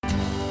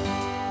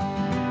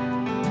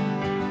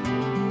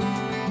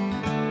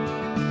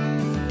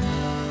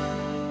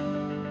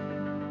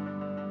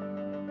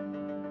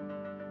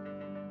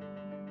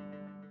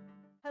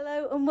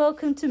and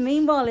welcome to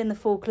Meanwhile in the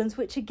Falklands,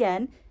 which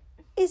again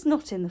is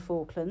not in the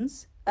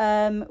Falklands.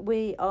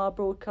 We are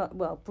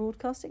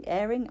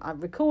airing.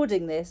 I'm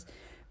recording this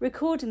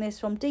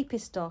from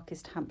deepest,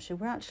 darkest Hampshire.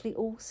 We're actually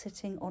all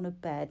sitting on a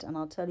bed, and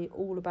I'll tell you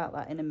all about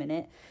that in a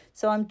minute.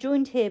 So I'm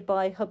joined here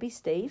by hubby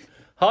Steve.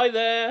 Hi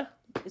there.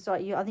 It's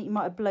right. I think you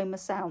might have blown my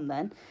sound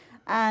then,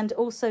 and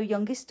also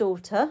youngest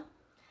daughter.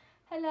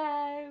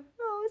 Hello.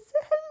 Oh, so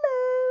hello.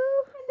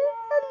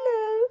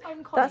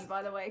 I'm Connie,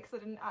 by the way, because I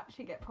didn't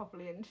actually get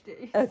properly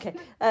introduced. Okay.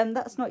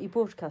 That's not your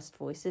broadcast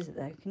voice, is it?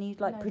 Though, can you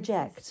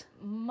project? This is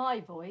my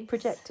voice.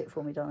 Project it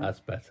for me, darling.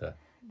 That's better.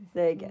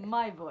 There you go.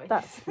 My voice.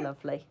 That's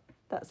lovely.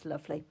 That's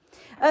lovely.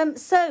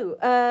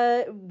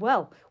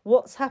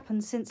 What's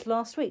happened since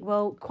last week?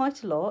 Well,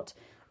 quite a lot.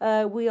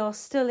 We are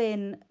still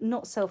in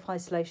not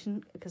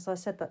self-isolation, because I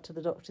said that to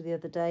the doctor the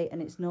other day,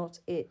 and it's not.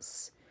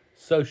 It's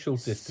social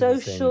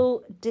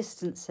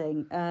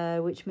distancing,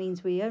 which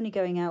means we're only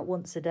going out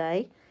once a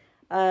day,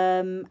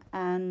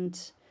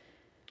 and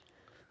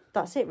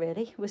that's it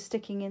really. We're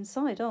sticking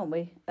inside, aren't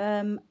we?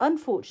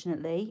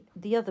 Unfortunately,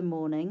 the other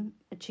morning,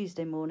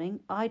 Tuesday morning,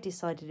 I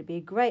decided it'd be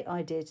a great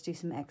idea to do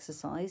some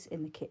exercise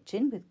in the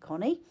kitchen with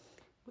Connie.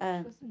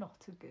 Which was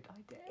not a good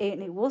idea.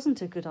 And it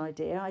wasn't a good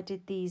idea. I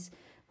did these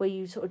where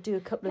you sort of do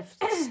a couple of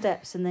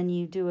steps and then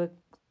you do a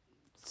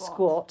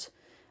squat.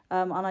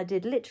 And I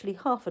did literally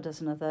half a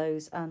dozen of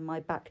those, and my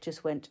back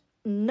just went,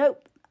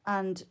 nope.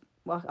 And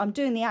well, I'm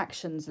doing the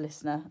actions,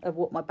 listener, of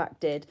what my back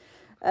did.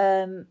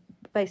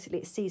 Basically,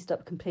 it seized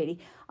up completely.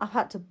 I've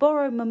had to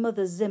borrow my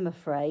mother's Zimmer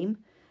frame.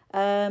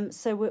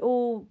 So we're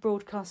all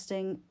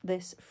broadcasting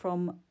this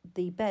from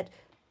the bed.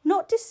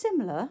 Not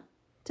dissimilar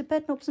to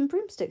Bed Knobs and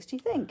Broomsticks, do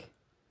you think?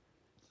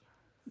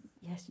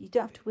 Yes, you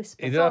don't have to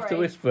whisper. You don't have to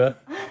whisper.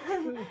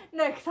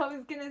 No, because I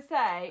was going to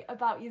say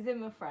about your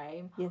Zimmer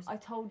frame. Yes. I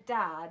told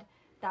Dad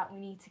that we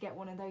need to get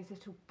one of those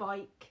little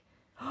bike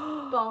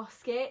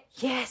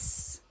baskets.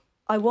 Yes,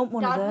 I want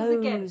one Dad of those.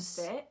 was against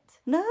it.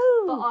 No.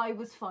 But I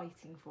was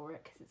fighting for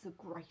it because it's a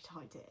great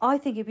idea. I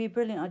think it'd be a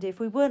brilliant idea. If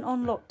we weren't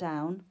on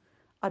lockdown,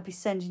 I'd be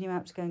sending you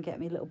out to go and get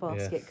me a little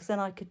basket, because then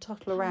I could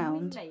tottle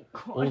around.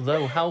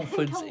 Although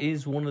Halfords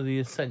is one of the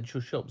essential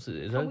shops that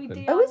is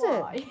open. Oh, is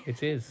it?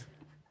 It is.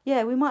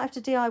 Yeah, we might have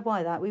to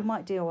DIY that. We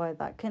might DIY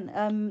that.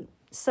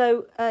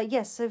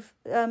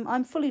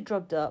 I'm fully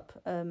drugged up,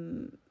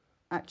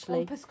 actually.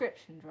 On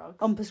prescription drugs.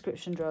 On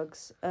prescription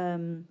drugs.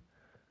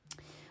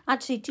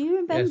 Actually, do you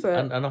remember...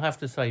 Yes, and I have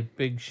to say,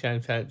 big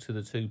shout out to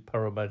the two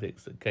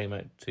paramedics that came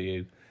out to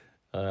you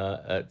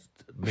at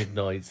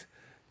midnight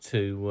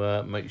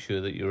to make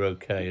sure that you're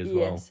okay as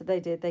well. Yes, they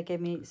did. They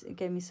gave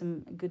me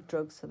some good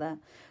drugs for that.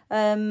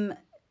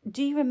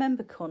 Do you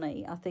remember,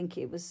 Connie? I think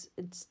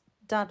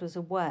Dad was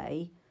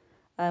away.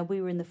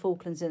 We were in the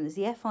Falklands, and it was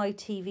the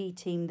FITV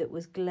team that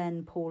was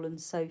Glenn, Paul and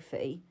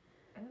Sophie.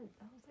 Oh,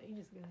 that was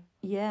ages ago.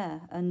 Yeah,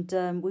 and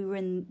we were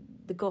in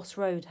the Goss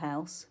Road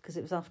house, because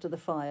it was after the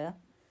fire.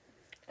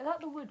 Is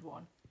that the wood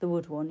one? The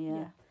wood one,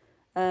 yeah.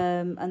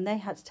 And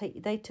they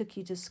took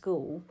you to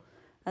school,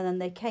 and then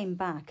they came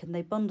back and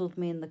they bundled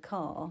me in the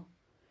car,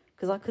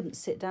 because I couldn't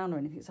sit down or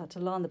anything, so I had to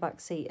lie in the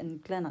back seat,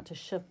 and Glenn had to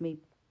shove me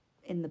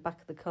in the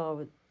back of the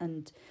car,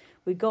 and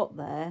we got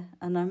there,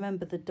 and I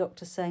remember the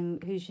doctor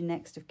saying, "Who's your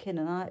next of kin?"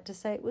 And I had to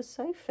say it was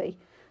Sophie,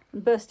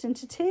 and burst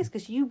into tears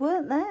because you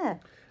weren't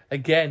there.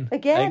 Again.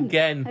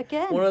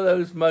 One of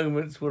those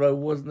moments where I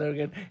wasn't there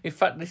again. In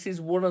fact, this is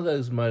one of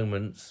those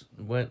moments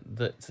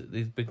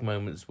these big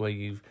moments where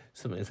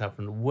something has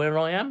happened where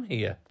I am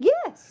here.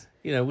 Yes.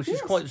 Which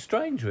is quite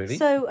strange, really.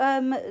 So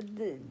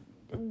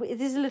it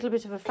is a little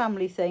bit of a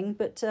family thing,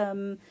 but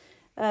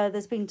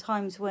there's been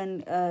times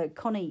when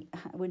Connie,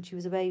 when she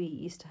was a baby,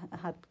 used to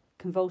had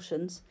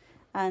convulsions.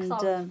 And I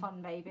was a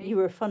fun baby. You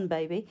were a fun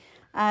baby.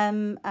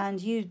 And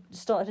you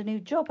started a new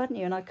job, hadn't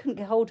you? And I couldn't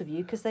get hold of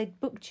you because they'd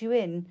booked you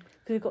in,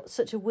 because you've got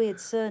such a weird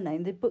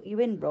surname. They booked you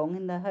in wrong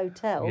in the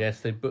hotel. Yes,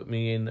 they booked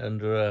me in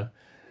under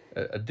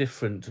a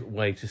different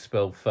way to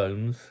spell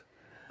phones.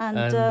 And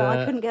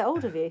I couldn't get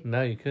hold of you.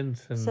 No, you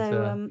couldn't. And,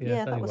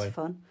 that was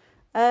fun.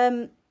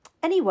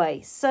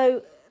 Anyway,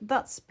 so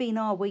that's been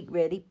our week,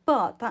 really.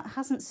 But that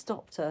hasn't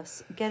stopped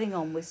us getting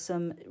on with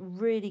some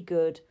really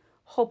good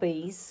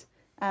hobbies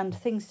and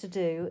things to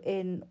do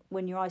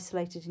when you're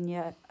isolated in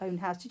your own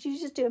house. Did you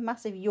just do a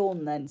massive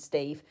yawn then,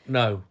 Steve?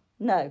 No.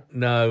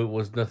 No, it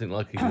was nothing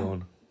like a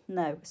yawn.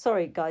 No,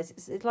 sorry guys,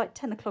 it's like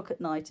 10 o'clock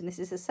at night, and this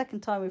is the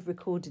second time we've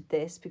recorded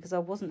this because I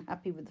wasn't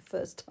happy with the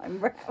first time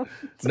round.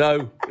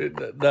 No.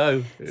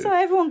 So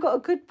everyone got a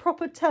good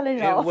proper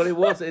telling off. Well, it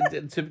was.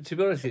 To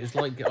be honest, it's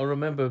like I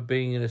remember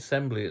being in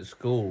assembly at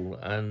school,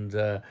 and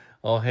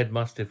our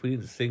headmaster, if we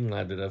didn't sing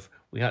loud enough,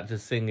 we had to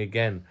sing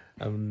again,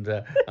 and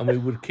we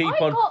would keep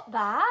on. I got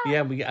that.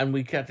 Yeah,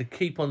 we had to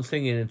keep on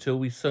singing until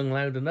we sung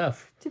loud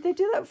enough. Did they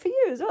do that for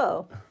you as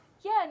well?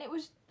 Yeah, and it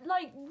was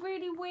like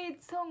really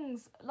weird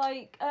songs,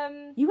 like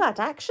You had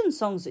action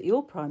songs at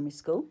your primary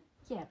school.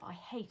 Yeah, but I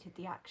hated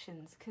the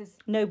actions because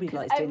nobody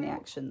likes doing the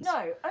actions.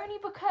 No, only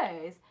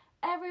because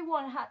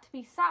everyone had to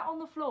be sat on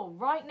the floor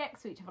right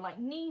next to each other, like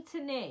knee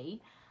to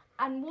knee,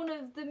 and one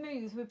of the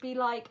moves would be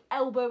like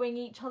elbowing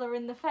each other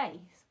in the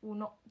face.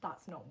 Well,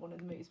 that's not one of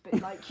the moves, but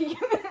like you,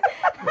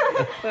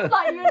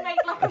 like you would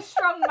make like a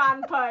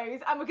strongman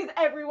pose, and because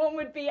everyone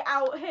would be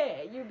out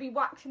here, you'd be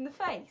whacked in the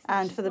face.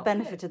 And for the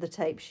benefit of the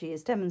tape, she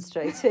is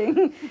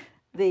demonstrating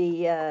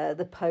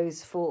the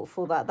pose for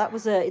that. That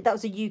was a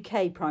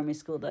UK primary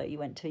school though. You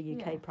went to a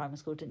UK primary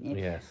school, didn't you?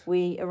 Yes.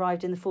 We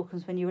arrived in the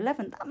Falklands when you were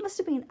 11. That must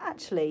have been,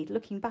 actually,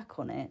 looking back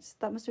on it,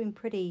 that must have been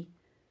pretty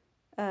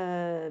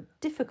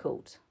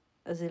difficult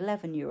as an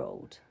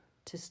 11-year-old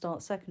to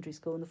start secondary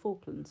school in the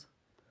Falklands.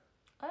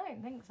 I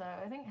don't think so.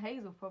 I think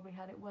Hazel probably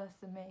had it worse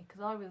than me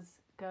because I was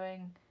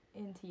going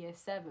into year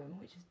 7,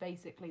 which is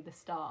basically the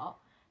start.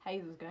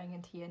 Hazel's going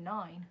into year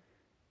 9.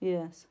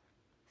 Yes.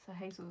 So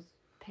Hazel's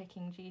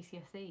picking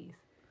GCSEs.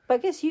 But I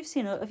guess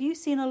have you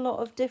seen a lot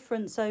of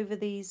difference over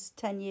these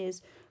 10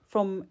 years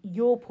from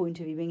your point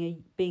of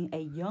view, being a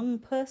young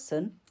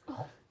person,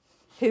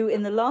 who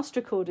in the last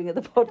recording of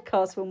the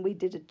podcast when we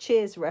did a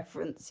Cheers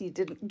reference, you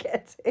didn't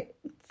get it?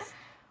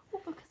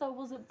 Well, because I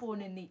wasn't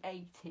born in the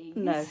 80s.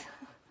 No.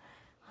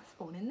 I was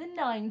born in the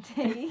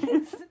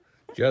 90s.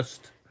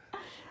 Just.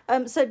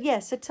 So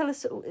tell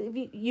us,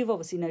 you've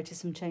obviously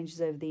noticed some changes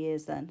over the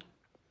years then.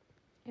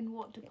 In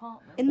what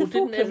department? In the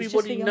didn't Falklands, just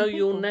everybody for young know people.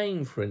 your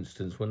name, for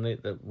instance,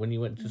 when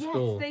you went to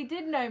school? Yes, they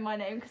did know my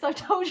name because I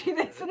told you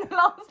this in the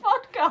last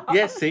podcast.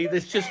 Yes, see,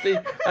 there's just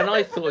and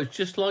I thought it's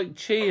just like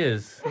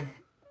Cheers.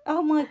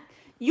 Oh my,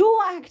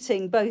 your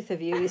acting, both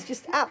of you, is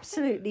just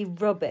absolutely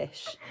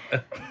rubbish.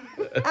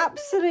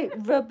 Absolute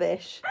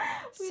rubbish.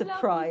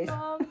 Surprise.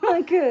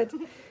 My good.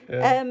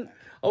 Yeah.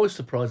 I was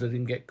surprised I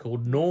didn't get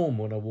called Norm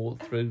when I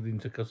walked through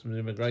into customs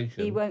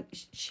immigration.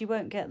 She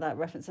won't get that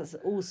reference. That's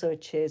also a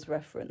Cheers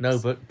reference. No,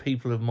 but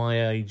people of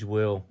my age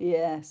will.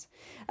 Yes.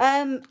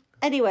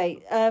 Anyway,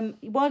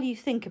 while you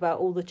think about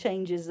all the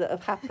changes that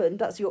have happened,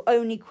 that's your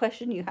only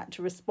question you had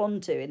to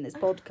respond to in this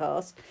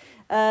podcast.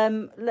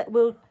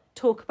 We'll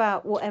talk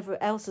about whatever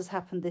else has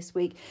happened this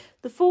week.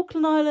 The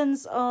Falkland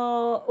Islands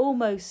are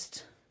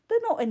they're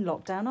not in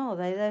lockdown, are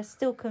they? They're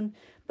still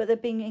but they're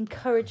being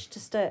encouraged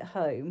to stay at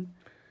home.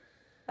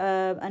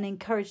 And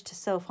encouraged to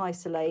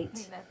self-isolate. I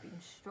think they've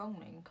been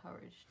strongly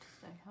encouraged to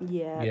stay home.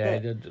 Yeah,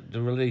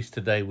 the release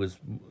today was,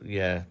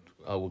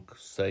 I would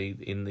say,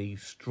 in the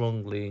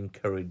strongly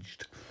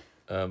encouraged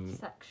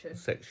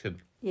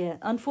section. Yeah,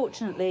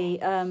 unfortunately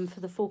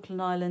for the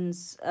Falkland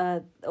Islands,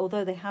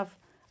 although they have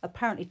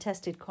apparently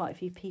tested quite a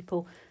few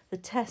people, the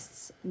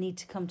tests need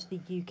to come to the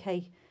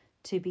UK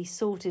to be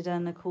sorted,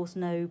 and of course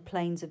no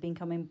planes have been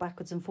coming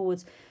backwards and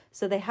forwards,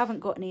 so they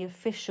haven't got any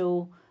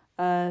official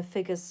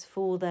figures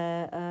for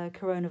their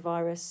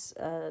coronavirus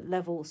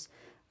levels.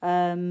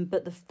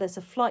 But there's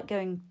a flight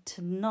going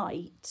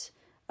tonight,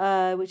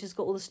 which has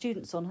got all the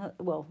students on.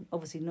 Well,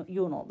 obviously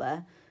you're not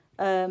there,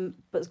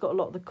 but it's got a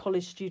lot of the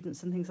college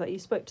students and things like that. You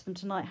spoke to them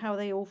tonight. How are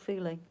they all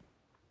feeling?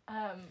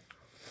 I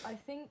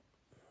think...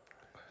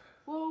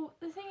 Well,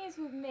 the thing is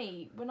with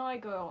me, when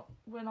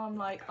I'm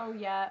like, oh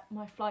yeah,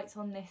 my flight's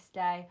on this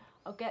day,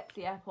 I'll get to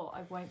the airport,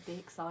 I won't be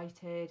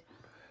excited.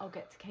 I'll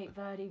get to Cape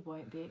Verde,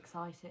 won't be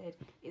excited.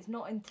 It's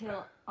not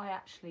until I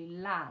actually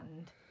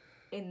land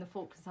in the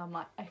Falklands I'm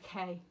like,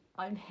 okay,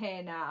 I'm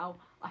here now.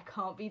 I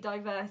can't be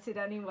diverted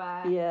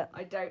anywhere. Yeah.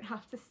 I don't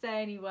have to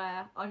stay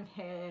anywhere. I'm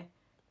here.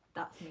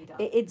 That's me done.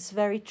 It's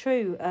very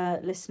true,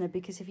 listener,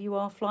 because if you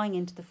are flying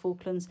into the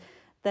Falklands,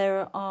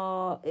 there's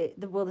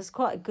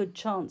quite a good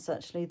chance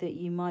actually that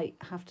you might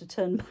have to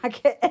turn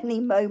back at any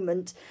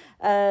moment.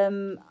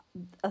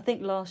 I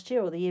think last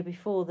year or the year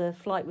before, the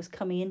flight was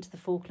coming into the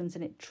Falklands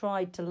and it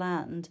tried to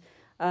land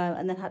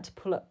and then had to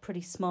pull up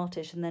pretty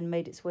smartish and then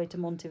made its way to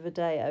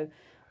Montevideo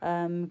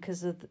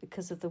because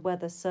of the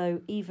weather.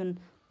 So even,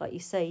 like you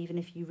say, even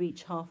if you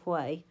reach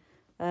halfway,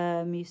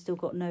 you still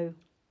got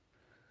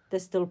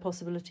there's still a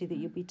possibility that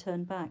you'll be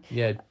turned back.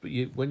 Yeah, but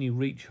when you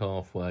reach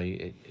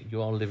halfway,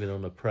 you are living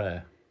on a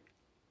prayer.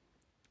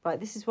 Right,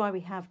 this is why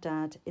we have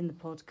Dad in the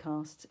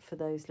podcast for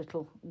those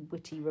little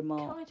witty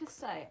remarks. Can I just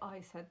say,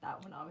 I said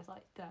that when I was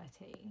like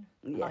 13.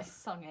 And Yes. I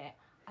sung it,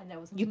 and there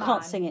was a You man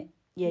can't sing it.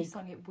 Yeah, who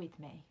sung it with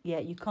me. yeah,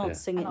 you can't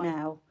sing it And I-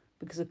 now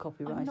because of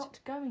copyright. I'm not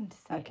going to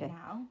say Okay. it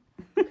now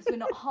because we're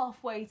not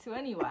halfway to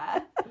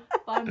anywhere.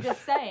 But I'm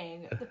just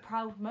saying the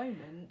proud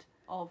moment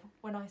of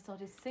when I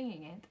started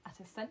singing it at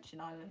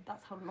Ascension Island.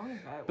 That's how long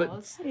ago it But-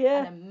 was.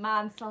 Yeah. And a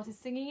man started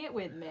singing it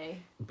with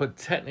me. But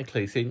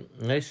technically, see,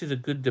 this is a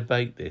good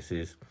debate, this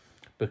is,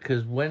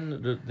 because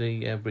when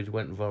the bridge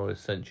went via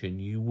Ascension,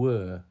 you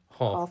were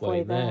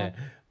halfway there.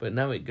 But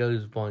now it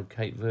goes by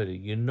Cape Verde,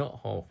 you're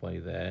not halfway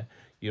there.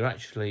 You're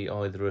actually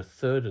either a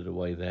third of the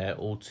way there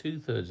or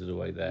 2/3 of the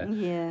way there.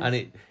 Yes. And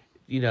it,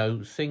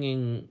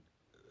 singing,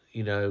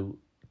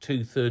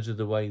 2/3 of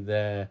the way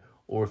there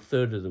or a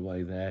third of the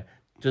way there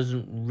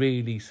doesn't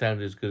really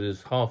sound as good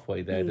as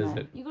halfway there, does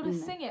it? You got to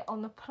sing it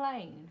on the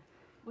plane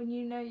when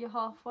you know you're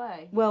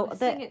halfway. Well, You gotta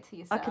sing it to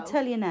yourself. I can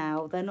tell you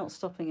now, they're not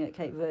stopping at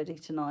Cape Verde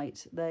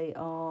tonight.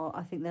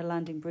 I think they're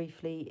landing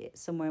briefly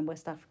somewhere in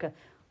West Africa.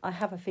 I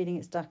have a feeling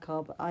it's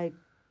Dakar, but I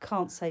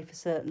can't say for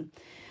certain.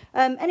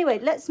 Anyway,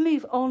 let's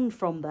move on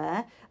from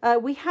there.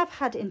 We have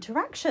had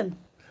interaction.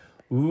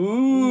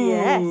 Ooh.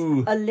 Yes,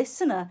 a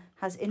listener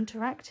has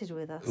interacted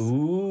with us.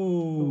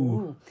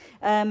 Ooh.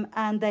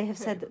 And they have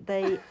said that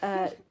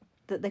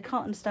they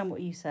can't understand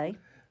what you say.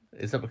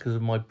 Is that because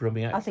of my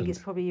Brummie accent? I think it's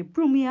probably your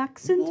Brummie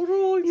accent. All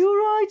right. You're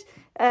right.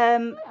 I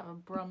have a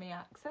Brummie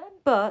accent.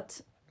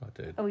 But I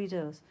do. he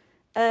does.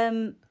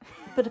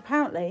 But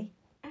apparently,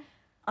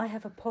 I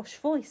have a posh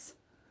voice.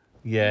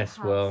 Yes,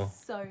 You have well.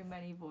 so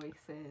many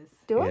voices.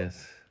 Do I?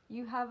 Yes.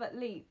 You have at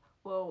least,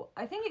 well,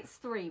 I think it's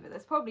 3, but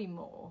there's probably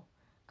more.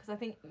 Because I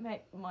think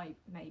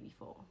maybe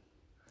 4.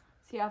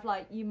 So you have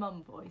like your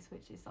mum voice,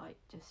 which is like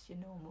just your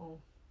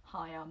normal,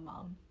 hi, I'm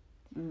mum.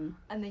 Mm.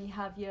 And then you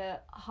have your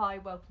hi,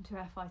 welcome to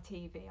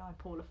FITV, I'm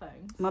Paula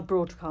Phones. My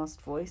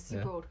broadcast voice.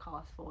 Your Yeah.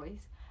 broadcast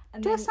voice.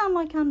 And Do I then sound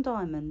like Anne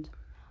Diamond?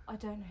 I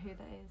don't know who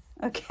that is.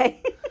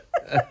 Okay.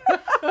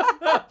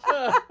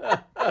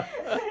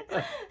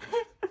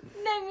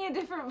 Name me a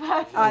different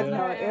person. I've No,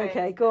 no it idea. is.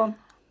 Okay, go on.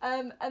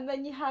 And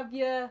then you have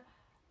your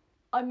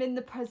I'm in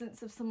the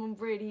presence of someone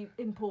really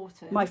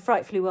important. My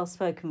frightfully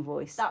well-spoken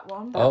voice. That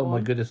one. Oh my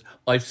one. goodness,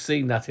 I've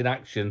seen that in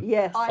action.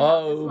 Yes. I have as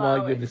Oh well,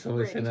 my goodness, it's I've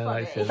really seen that in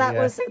funny. action. That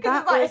yeah. was Because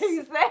that it's like, was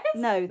who's this?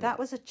 no, that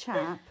was a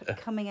chap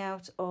coming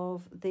out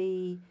of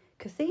the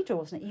cathedral,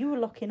 wasn't it? You were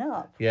locking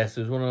up. Yes,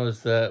 it was when I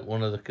was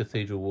one of the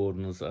cathedral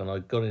wardens, and I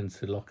got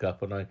into lock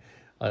up, and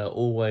I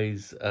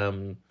always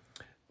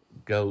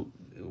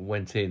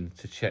went in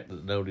to check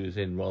that nobody was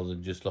in rather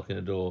than just locking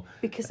the door.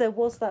 Because there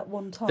was that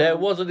one time. There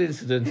was an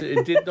incident.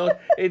 It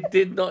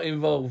did not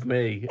involve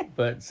me,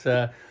 but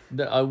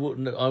I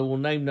will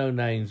name no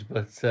names.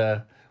 But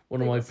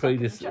one of my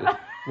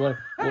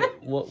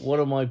one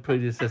of my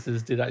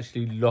predecessors did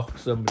actually lock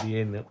somebody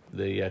in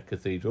the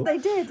cathedral. They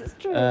did. It's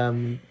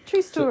true.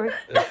 True story.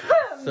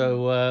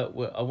 So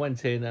I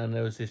went in, and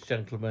there was this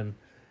gentleman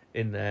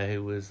in there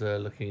who was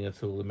looking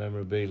at all the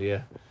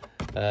memorabilia,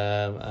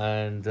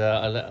 and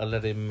I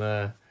let him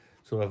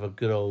sort of have a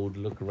good old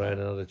look around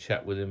and had a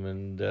chat with him,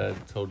 and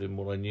told him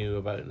what I knew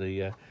about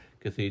the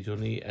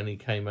cathedral, and he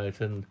came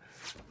out, and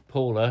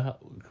Paula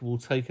will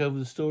take over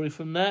the story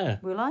from there.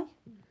 Will I?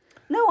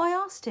 No, I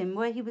asked him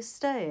where he was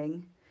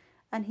staying,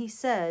 and he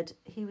said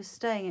he was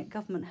staying at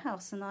Government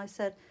House, and I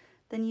said,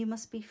 then you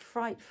must be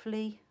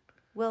frightfully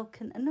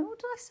welcome. And what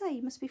did I say?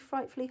 You must be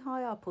frightfully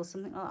high up or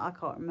something like that. I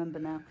can't remember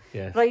now.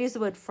 Yes. But I use the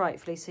word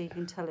frightfully so you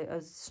can tell it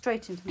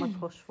straight into my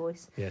posh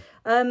voice. Yes.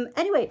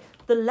 Anyway,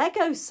 the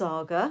Lego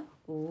saga.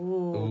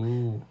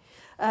 Ooh.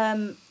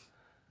 Ooh.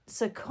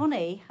 So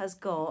Connie has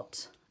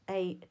got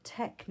a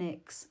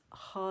Technics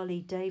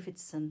Harley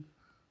Davidson,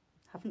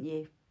 haven't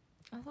you?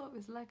 I thought it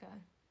was Lego.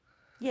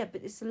 Yeah,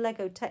 but it's a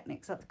Lego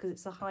Technics. That's because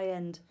it's a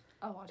high-end.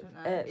 Oh, I don't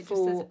know. It just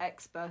for- says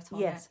expert on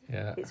Yes, it.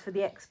 Yeah. it's for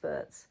the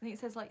experts. I think it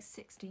says like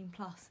 16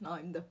 plus, and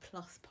I'm the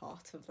plus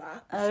part of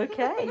that.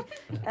 Okay.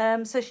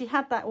 So she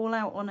had that all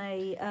out on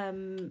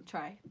a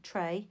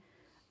Tray.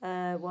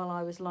 while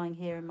I was lying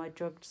here in my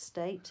drugged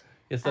state.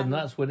 Yes, and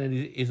that's when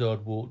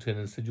Izzard walked in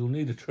and said, "You'll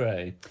need a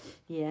tray."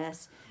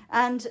 Yes.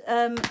 And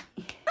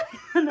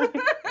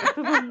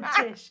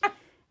Tish.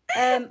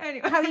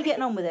 Anyway. How are you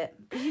getting on with it?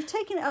 Because you've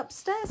taken it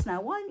upstairs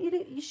now. Why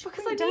don't you should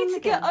Because bring I it down need to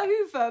again. get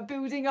over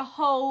building a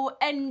whole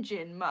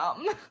engine,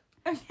 Mum.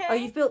 Okay. Oh,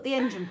 you've built the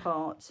engine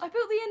part. I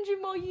built the engine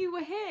while you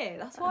were here.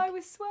 That's why I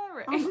was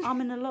swearing.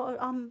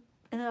 I'm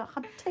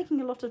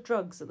taking a lot of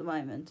drugs at the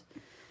moment.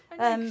 I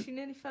know, 'cause she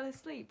nearly fell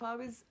asleep.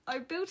 I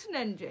built an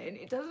engine.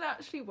 It doesn't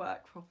actually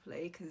work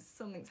properly because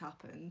something's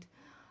happened.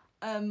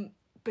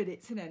 But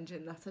it's an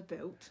engine that I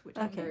built, which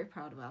I'm Okay. very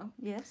proud about.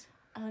 Yes.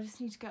 And I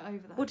just need to get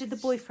over that. What did the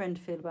 'cause boyfriend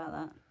feel about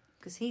that?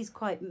 Because he's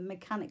quite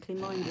mechanically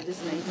minded,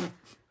 isn't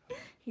he?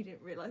 He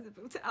didn't realise I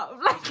built it out of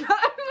Lego.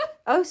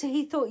 Oh, so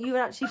he thought you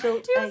had actually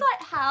built He was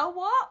like, how,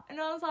 what? And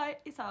I was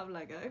like, it's out of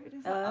Lego. And he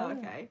was like, oh, Oh.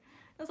 okay.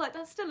 I was like,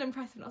 that's still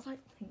impressive. And I was like,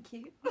 thank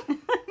you.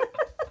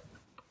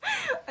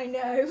 I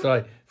know.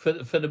 Sorry, for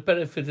the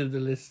benefit of the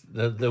list,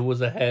 there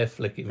was a hair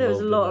flick involved. There was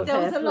a lot of There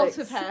was hair a lot flicks.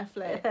 of hair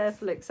flicks. Hair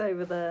flicks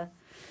over there.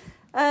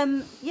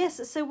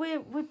 Yes, so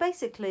we're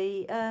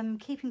basically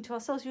keeping to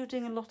ourselves. You're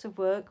doing a lot of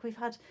work. We've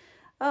had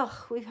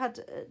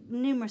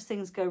numerous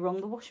things go wrong.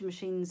 The washing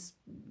machine's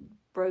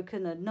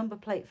broken. A number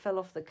plate fell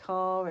off the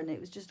car, and it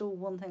was just all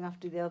one thing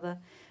after the other.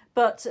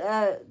 But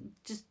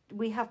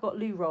we have got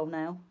loo roll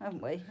now,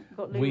 haven't we?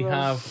 Got loo We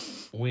roll.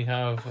 we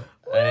have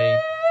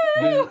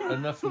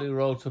enough loo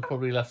roll to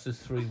probably last us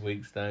 3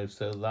 weeks now,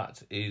 so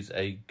that is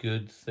a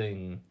good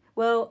thing.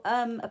 Well,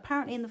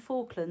 apparently in the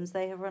Falklands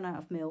they have run out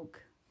of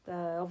milk.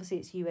 Obviously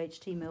it's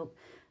UHT milk.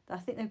 I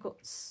think only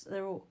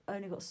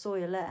got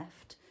soya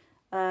left.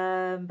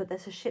 But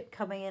there's a ship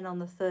coming in on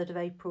the 3rd of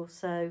April.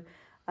 So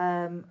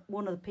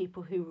one of the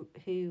people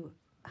who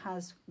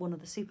has one of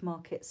the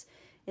supermarkets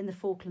in the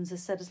Falklands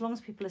has said, as long as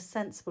people are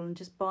sensible and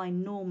just buy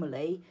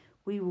normally,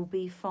 we will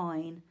be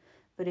fine.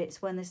 But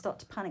it's when they start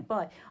to panic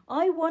buy.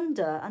 I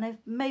wonder, and if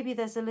maybe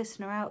there's a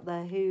listener out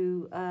there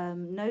who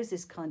knows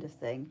this kind of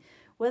thing,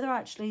 whether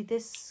actually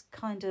this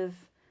kind of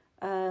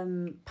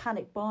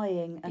panic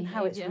buying and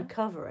how it's Behaviour.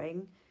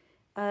 recovering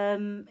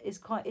is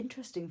quite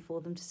interesting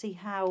for them to see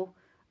how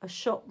a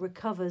shop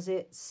recovers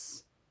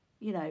its,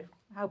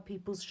 how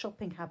people's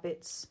shopping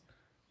habits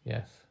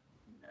Yes.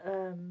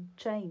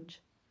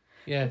 change.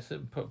 Yes,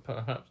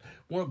 perhaps.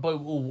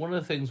 One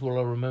of the things I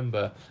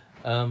remember,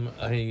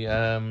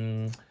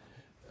 a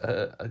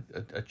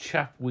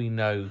chap we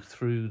know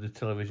through the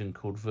television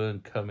called Vern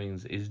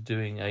Cummings is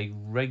doing a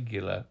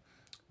regular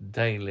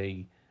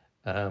daily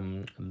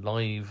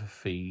live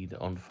feed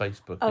on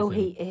Facebook. Oh,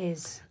 he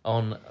is.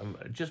 On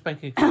just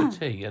making a cup of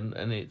tea, and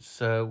it's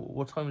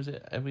what time is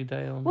it every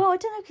day on? Well, I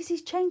don't know because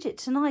he's changed it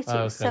tonight. It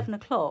was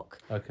 7:00.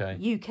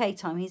 Okay. UK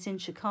time. He's in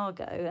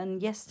Chicago,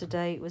 and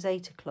yesterday it was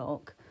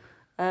 8:00.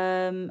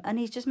 And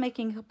he's just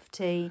making a cup of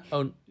tea.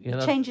 Oh, yeah.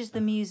 He changes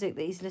the music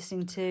that he's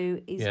listening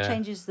to. He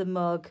changes the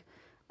mug.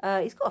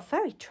 He's got a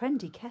very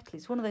trendy kettle.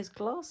 It's one of those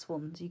glass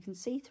ones you can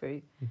see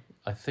through.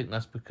 I think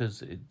that's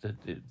because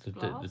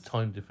the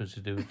time difference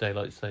to do with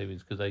daylight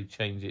savings, because they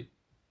change it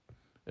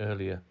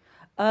earlier.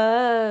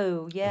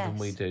 Oh, yes. Than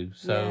we do.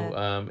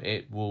 So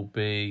it will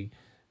be,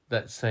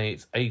 let's say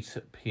it's 8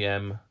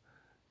 p.m.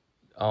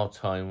 our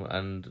time,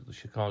 and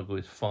Chicago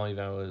is 5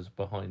 hours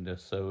behind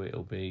us, so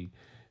it'll be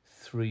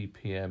 3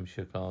 p.m.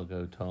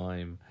 Chicago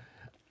time,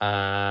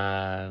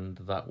 and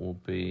that will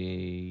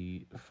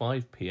be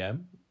 5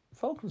 p.m.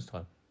 Falklands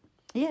time.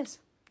 Yes,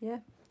 yeah.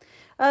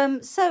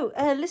 So,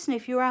 listen,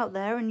 if you're out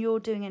there and you're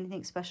doing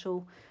anything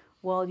special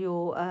while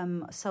you're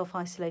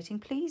self-isolating,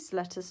 please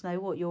let us know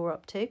what you're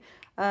up to.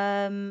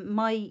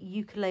 My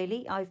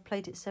ukulele, I've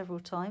played it several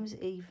times,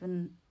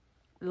 even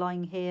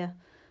lying here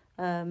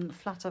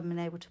flat I've been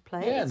able to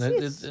play it.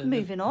 It's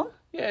moving on.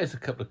 Yeah, it's a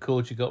couple of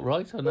chords you got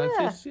right, I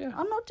noticed. Yeah.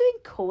 I'm not doing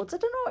chords. I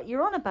don't know what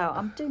you're on about.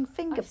 I'm doing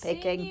finger picking.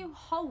 I've seen you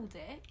hold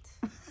it.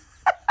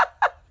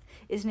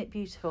 Isn't it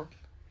beautiful?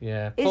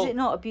 Yeah. Is it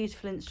not a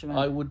beautiful instrument?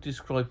 I would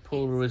describe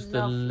Paula as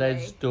the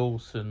Les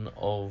Dawson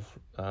of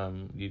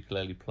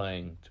ukulele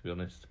playing, to be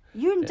honest.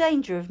 You're in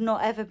danger of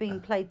not ever being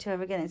played to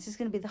ever again. It's just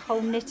going to be the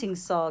whole knitting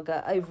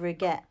saga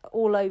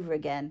all over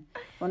again.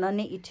 When I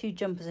knit you 2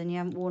 jumpers and you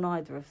haven't worn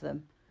either of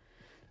them.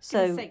 For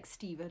goodness sake,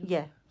 Stephen.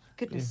 Yeah,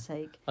 goodness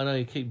sake. I know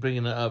you keep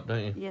bringing it up,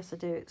 don't you? Yes, I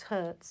do. It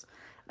hurts.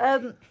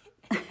 Right,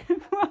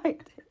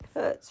 it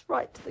hurts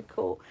right to the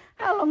core.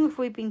 How long have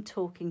we been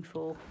talking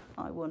for,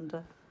 I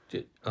wonder?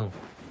 No,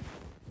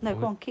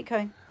 go on, keep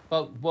going.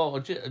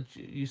 Well,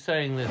 you're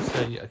saying that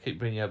I keep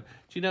bringing up.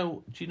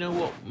 Do you know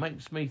what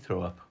makes me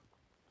throw up?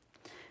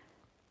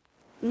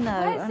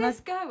 No. Where's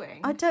this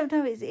going? I don't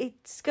know.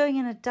 It's going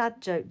in a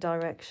dad joke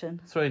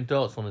direction. Throwing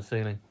darts on the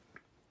ceiling.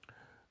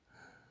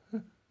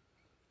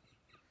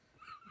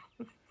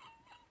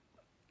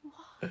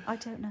 I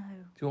don't know.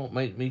 Do you want to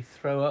make me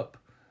throw up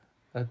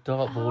a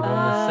dartboard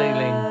on the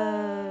ceiling?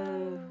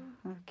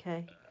 Oh,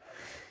 okay.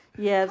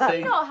 Yeah, that.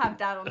 Let's not have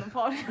Dad on the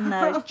pod.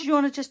 No. Do you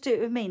want to just do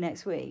it with me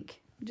next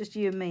week? Just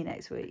you and me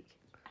next week,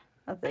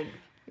 I think.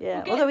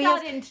 Yeah. We'll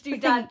get Dad in to do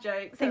dad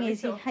jokes. Thing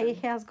is, he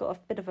has got a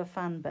bit of a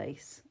fan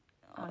base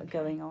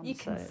going on. You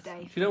can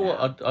stay. Do you know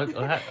what?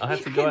 I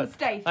had to go out.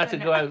 I had to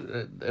go out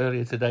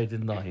earlier today,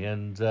 didn't I?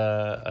 And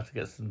I had to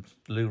get some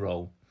loo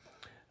roll,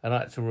 and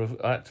I had to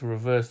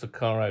reverse the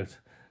car out.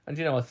 And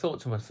I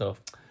thought to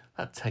myself,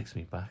 that takes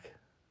me back.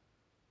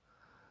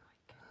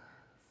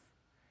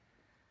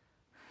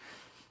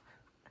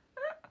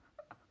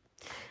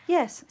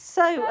 Yes.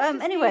 So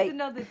anyway, needs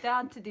another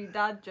dad to do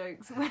dad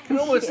jokes. You can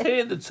almost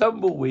hear the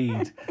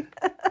tumbleweed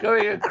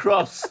going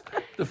across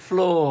the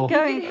floor.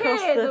 Going you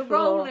across hear the the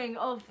floor. rolling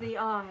of the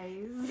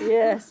eyes.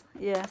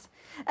 Yes.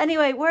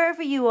 Anyway,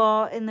 wherever you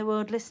are in the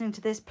world listening to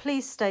this,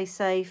 please stay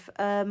safe.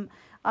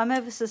 I'm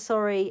ever so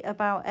sorry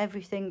about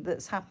everything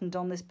that's happened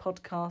on this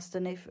podcast,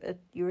 and if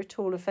you're at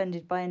all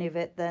offended by any of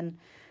it, then,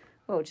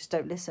 well, just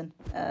don't listen.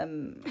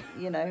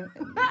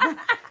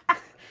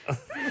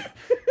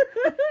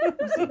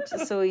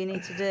 That's all you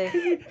need to do.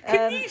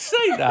 Can you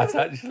say that,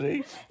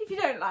 actually? If you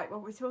don't like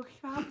what we're talking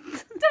about,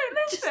 don't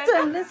listen. Just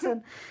don't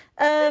listen.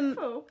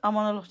 Simple. I'm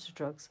on a lot of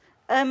drugs.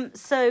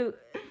 So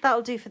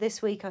that'll do for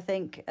this week, I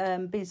think.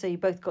 Being so you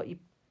both got your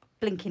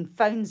blinking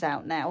phones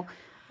out now.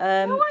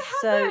 No, I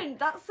haven't.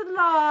 That's a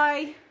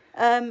lie.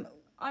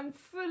 I'm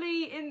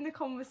fully in the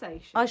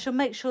conversation. I shall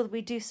make sure that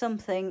we do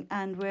something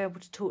and we're able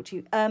to talk to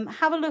you.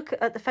 Have a look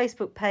at the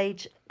Facebook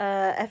page,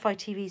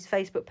 FITV's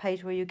Facebook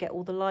page, where you get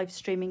all the live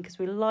streaming, because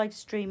we're live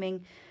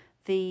streaming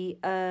the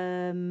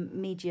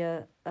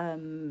media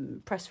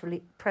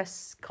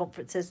press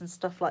conferences and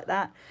stuff like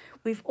that.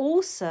 We've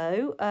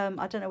also,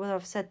 I don't know whether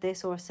I've said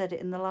this or I said it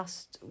in the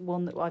last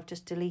one that I've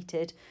just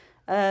deleted,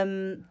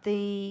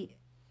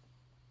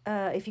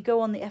 if you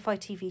go on the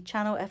FITV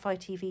channel,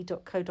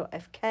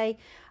 fitv.co.fk,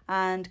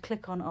 and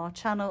click on our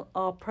channel,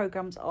 our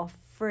programmes are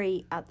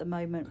free at the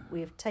moment. We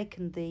have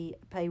taken the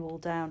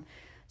paywall down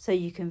so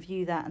you can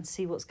view that and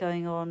see what's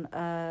going on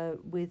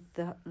with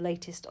the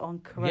latest on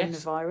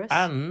coronavirus. Yes,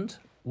 and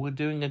we're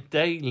doing a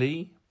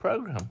daily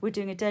programme. We're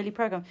doing a daily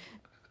programme.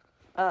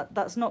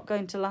 That's not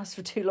going to last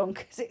for too long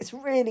because it's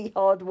really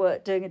hard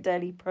work doing a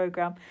daily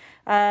programme.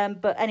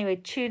 But anyway,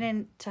 tune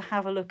in to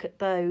have a look at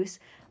those.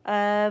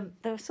 There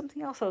was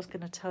something else I was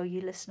going to tell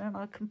you, listener, and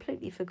I've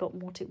completely forgotten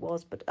what it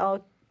was, but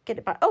I'll get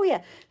it back. Oh,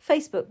 yeah,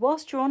 Facebook.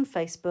 Whilst you're on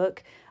Facebook,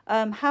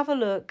 have a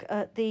look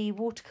at the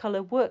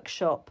Watercolour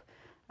Workshop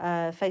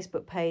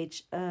Facebook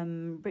page.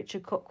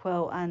 Richard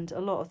Cockwell and a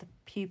lot of the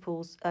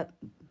a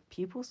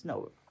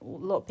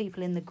lot of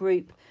people in the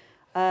group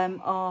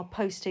are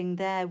posting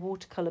their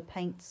watercolour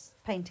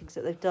paintings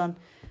that they've done,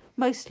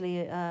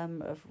 mostly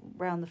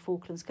around the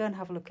Falklands. Go and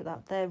have a look at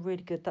that. They're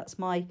really good. That's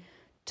my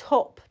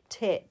top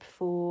tip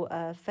for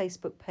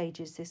Facebook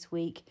pages this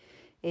week,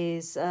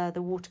 is the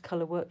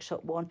Watercolour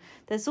Workshop one.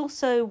 There's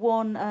also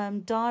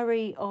one,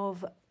 Diary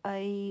of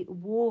a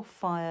War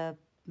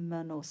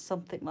Fireman or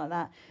something like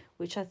that,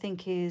 which I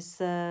think is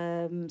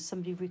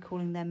somebody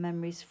recalling their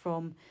memories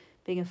from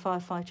being a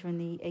firefighter in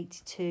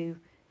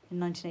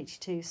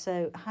 1982.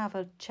 So have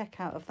a check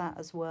out of that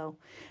as well.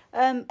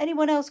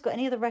 Anyone else got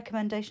any other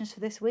recommendations for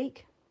this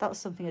week? That was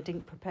something I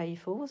didn't prepare you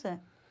for, was it?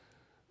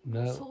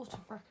 No. What sort of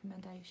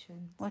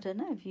recommendations? I don't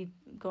know. Have you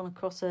gone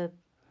across a...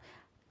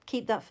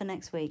 Keep that for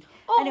next week.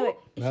 Oh, Anyway,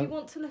 if you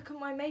want to look at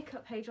my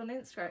makeup page on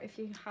Instagram, if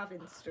you have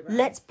Instagram.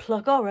 let's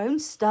plug our own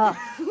stuff.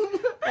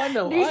 I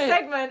know. New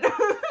segment.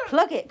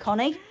 Plug it,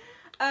 Connie.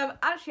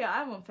 Actually,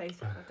 I am on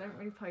Facebook. I don't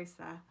really post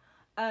there.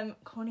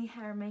 Connie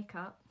Hair and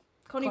Makeup.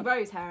 Connie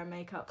Rose Hair and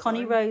Makeup.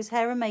 Connie sorry. Rose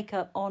Hair and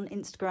Makeup on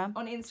Instagram.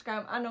 On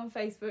Instagram and on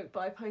Facebook, but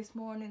I post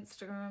more on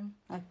Instagram.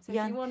 So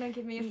Yeah, if you want to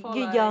give me a follow.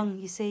 you're young,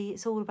 you see.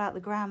 It's all about the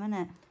gram, isn't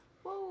it?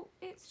 Well,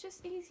 it's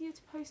just easier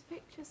to post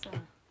pictures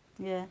there.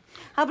 Yeah.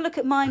 Have a look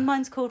at mine.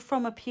 Mine's called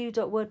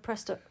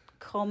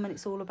FromAPew.wordpress.com, and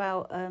it's all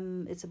about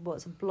it's a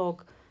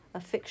blog,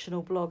 a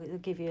fictional blog. It'll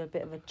give you a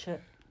bit of a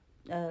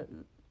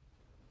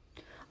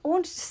I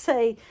wanted to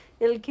say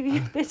it'll give you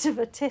a bit of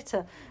a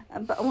titter,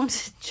 but I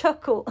wanted to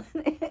chuckle,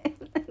 and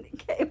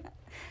it came out.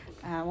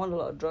 I want a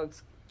lot of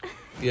drugs.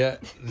 Yeah.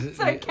 It's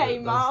okay,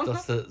 Mum.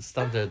 That's the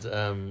standard.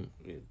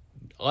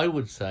 I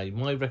would say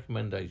my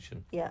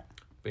recommendation, Yeah.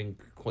 being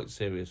quite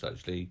serious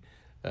actually,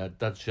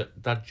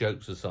 dad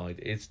jokes aside,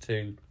 is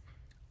to,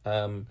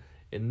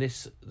 in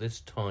this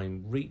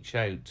time, reach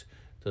out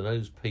to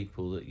those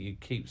people that you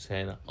keep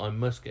saying, I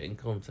must get in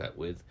contact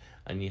with,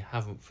 and you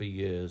haven't for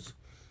years.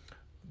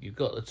 You've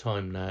got the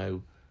time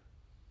now.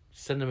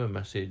 Send them a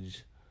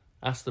message,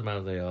 ask them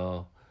how they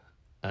are,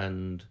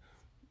 and,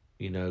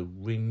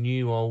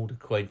 renew old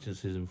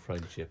acquaintances and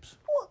friendships.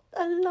 What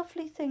a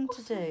lovely thing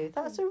to do.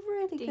 That's a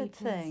really Deep good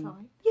thing.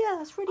 inside. Yeah,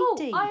 that's really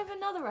deep. I have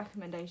another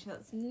recommendation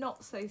that's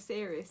not so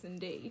serious and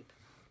deep,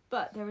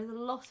 but there is a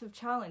lot of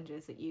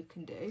challenges that you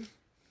can do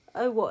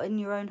Oh, what, in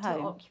your own to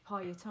home?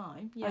 occupy your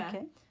time. Yeah.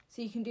 Okay.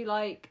 So you can do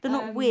like... They're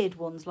not weird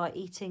ones like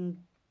eating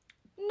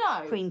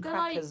No. cream they're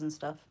crackers and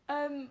stuff.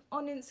 on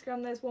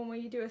Instagram there's one where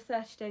you do a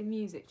 30-day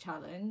music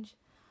challenge.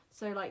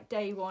 So like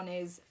day one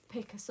is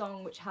pick a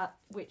song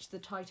which the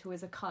title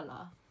is a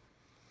colour.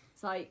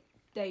 It's like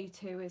day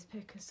two is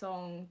pick a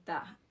song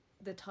that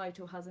the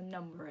title has a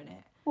number in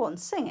it. What, and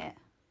sing it?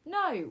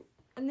 No,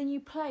 and then you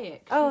play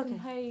it. 'Cause Oh, you can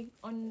play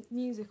on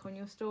music on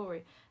your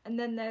story. And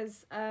then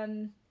there's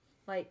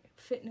like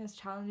fitness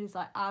challenges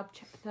like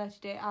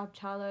 30-day ab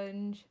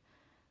challenge,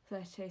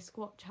 30-day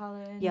squat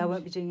challenge. Yeah, I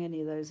won't be doing any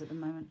of those at the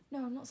moment.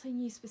 No, I'm not saying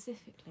you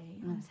specifically.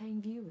 No. I'm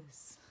saying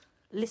viewers.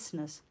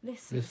 Listeners.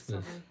 Listeners.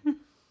 Listeners. Sorry.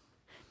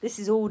 This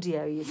is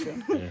audio, you see.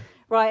 Yeah.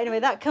 Right, anyway,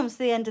 that comes to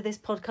the end of this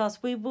podcast.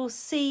 We will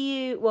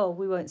see you... Well,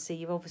 we won't see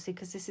you, obviously,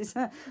 because this is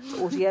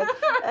audio.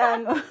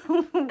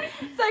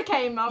 It's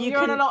okay, Mum. You're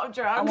on a lot of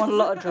drugs. I'm on a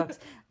lot of drugs.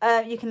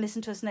 You can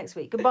listen to us next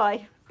week.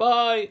 Goodbye.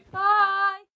 Bye. Bye.